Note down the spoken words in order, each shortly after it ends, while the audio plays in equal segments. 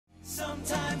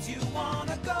Sometimes you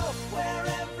wanna go where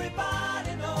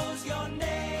everybody knows your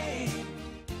name.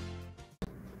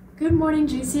 Good morning,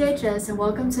 GCHS, and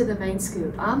welcome to the Main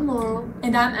Scoop. I'm Laurel.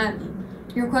 And I'm Abby.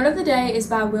 Your quote of the day is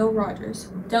by Will Rogers.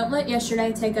 Don't let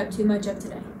yesterday take up too much of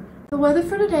today. The weather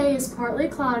for today is partly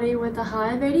cloudy with a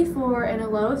high of 84 and a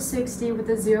low of 60 with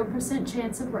a 0%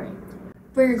 chance of rain.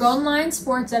 For your Golden Lion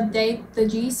sports update, the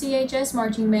GCHS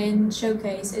Marching Band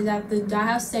Showcase is at the Dye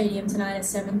House Stadium tonight at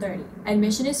 7:30.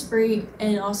 Admission is free,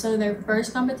 and also their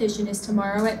first competition is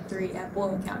tomorrow at 3 at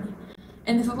Boyle County.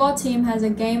 And the football team has a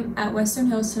game at Western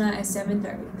Hills tonight at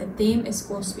 7:30. The theme is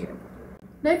School Spirit.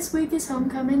 Next week is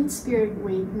Homecoming Spirit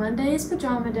Week. Monday is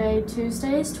Pajama Day,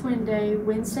 Tuesday is Twin Day,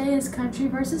 Wednesday is Country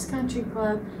vs. Country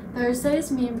Club, Thursday is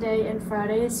Meme Day, and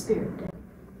Friday is Spirit Day.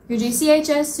 Your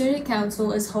GCHS Student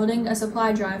Council is holding a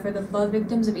supply drive for the flood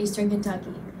victims of Eastern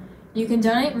Kentucky. You can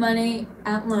donate money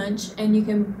at lunch, and you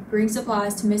can bring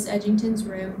supplies to Miss Edgington's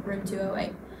room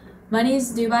 208. Money is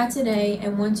due by today,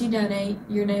 and once you donate,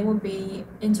 your name will be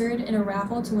entered in a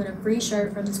raffle to win a free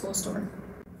shirt from the school store.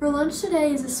 For lunch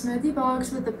today is a smoothie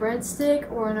box with a breadstick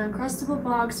or an Uncrustable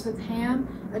box with ham,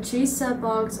 a cheese sub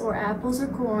box, or apples or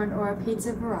corn, or a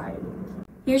pizza variety.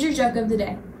 Here's your joke of the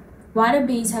day. Why do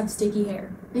bees have sticky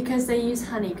hair? Because they use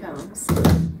honeycombs.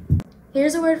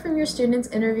 Here's a word from your students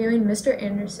interviewing Mr.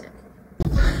 Anderson.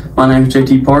 My name is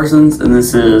JT Parsons, and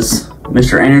this is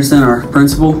Mr. Anderson, our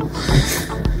principal.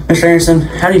 Mr. Anderson,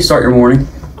 how do you start your morning?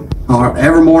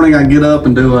 Every morning I get up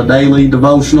and do a daily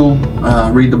devotional,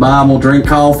 read the Bible, drink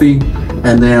coffee,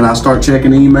 and then I start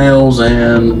checking emails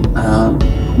and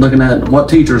looking at what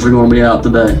teachers are going to be out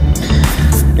today.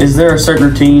 Is there a certain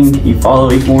routine you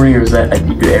follow each morning, or is that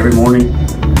you do every morning?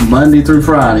 Monday through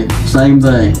Friday, same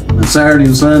thing. And Saturday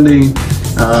and Sunday,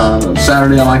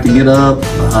 Saturday I like to get up,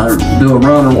 do a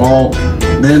run or walk,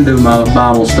 then do my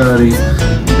Bible study,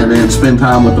 and then spend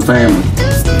time with the family.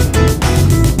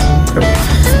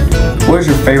 What is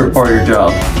your favorite part of your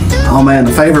job? Oh man,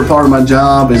 the favorite part of my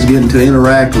job is getting to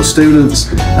interact with students.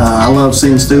 I love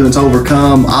seeing students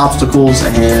overcome obstacles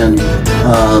and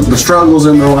the struggles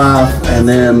in their life, and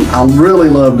then I really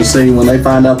love to see when they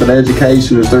find out that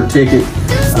education is their ticket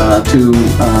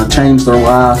to change their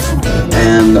life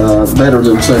and better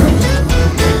themselves.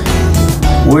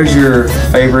 Where's your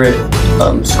favorite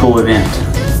school event?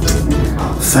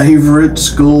 Favorite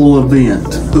school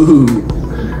event? Ooh.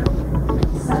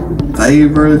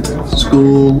 Favorite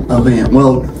school event?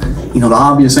 Well, you know, the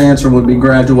obvious answer would be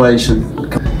graduation.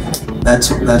 That's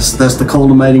the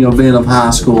culminating event of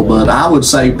high school, but I would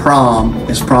say prom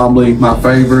is probably my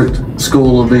favorite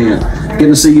school event. Getting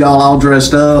to see y'all all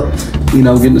dressed up, you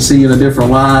know, getting to see you in a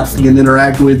different light, getting to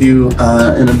interact with you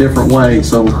in a different way.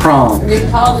 So prom.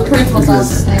 All the principal's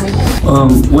office and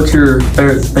everything. What's your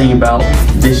favorite thing about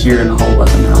this year and the whole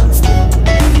lesson now?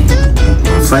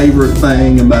 Favorite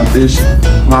thing about this,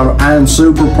 I am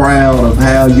super proud of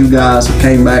how you guys have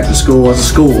came back to school as a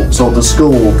school. So the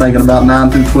school, thinking about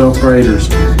 9th through 12th graders,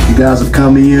 you guys have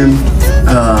come in,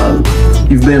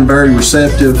 you've been very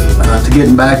receptive to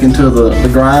getting back into the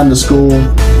grind of school.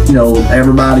 You know,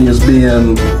 everybody has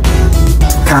been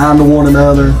kind to one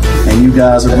another, and you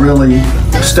guys have really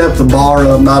stepped the bar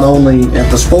up, not only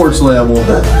at the sports level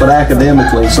but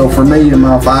academically. So for me, in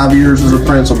my 5 years as a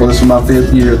principal, this is my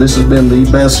 5th year, this has been the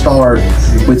best start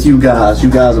with you guys.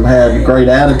 You guys have had great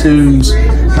attitudes.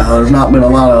 There's not been a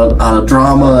lot of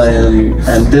drama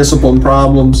and discipline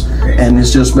problems, and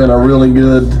it's just been a really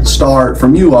good start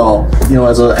from you all. You know,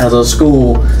 as a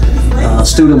school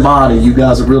student body, you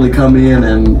guys have really come in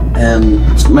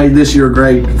and made this year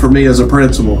great for me as a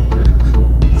principal.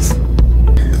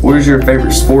 Where's your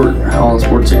favorite sport? How on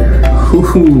sports here?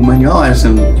 Ooh, man,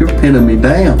 you're pinning me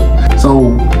down.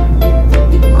 So,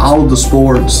 all of the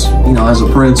sports, you know, as a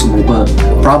principal, but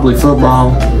probably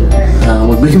football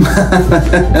would be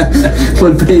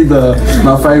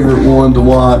my favorite one to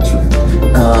watch.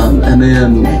 And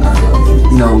then,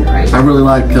 you know, I really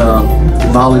like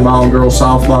volleyball and girls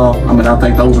softball. I mean, I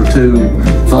think those are two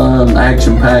fun,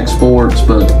 action-packed sports.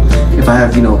 But if I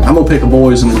have, you know, I'm gonna pick a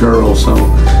boys and a girls. So.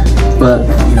 But,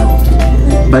 you know,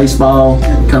 baseball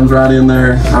comes right in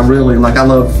there. I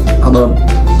love,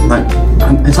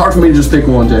 it's hard for me to just pick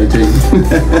one, JT.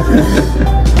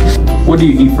 What do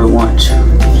you eat for lunch?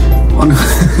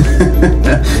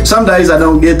 Some days I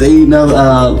don't get to eat,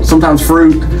 sometimes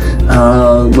fruit,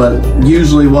 but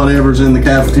usually whatever's in the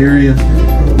cafeteria.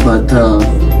 But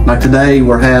like today,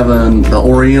 we're having the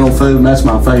Oriental food, and that's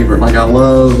my favorite. Like, I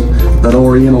love that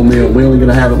Oriental meal. We only get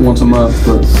to have it once a month,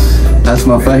 but that's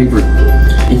my favorite.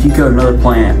 If you go to another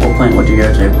planet, what planet would you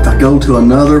go to? If I go to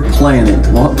another planet,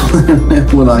 what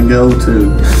planet would I go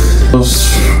to?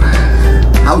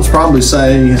 I would probably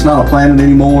say it's not a planet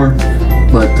anymore,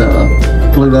 but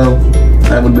Pluto,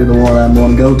 that would be the one I'd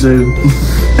want to go to.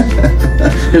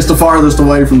 It's the farthest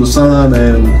away from the sun,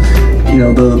 and you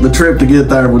know, the trip to get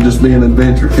there would just be an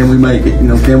adventure. Can we make it? You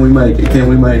know, can we make it? Can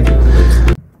we make it?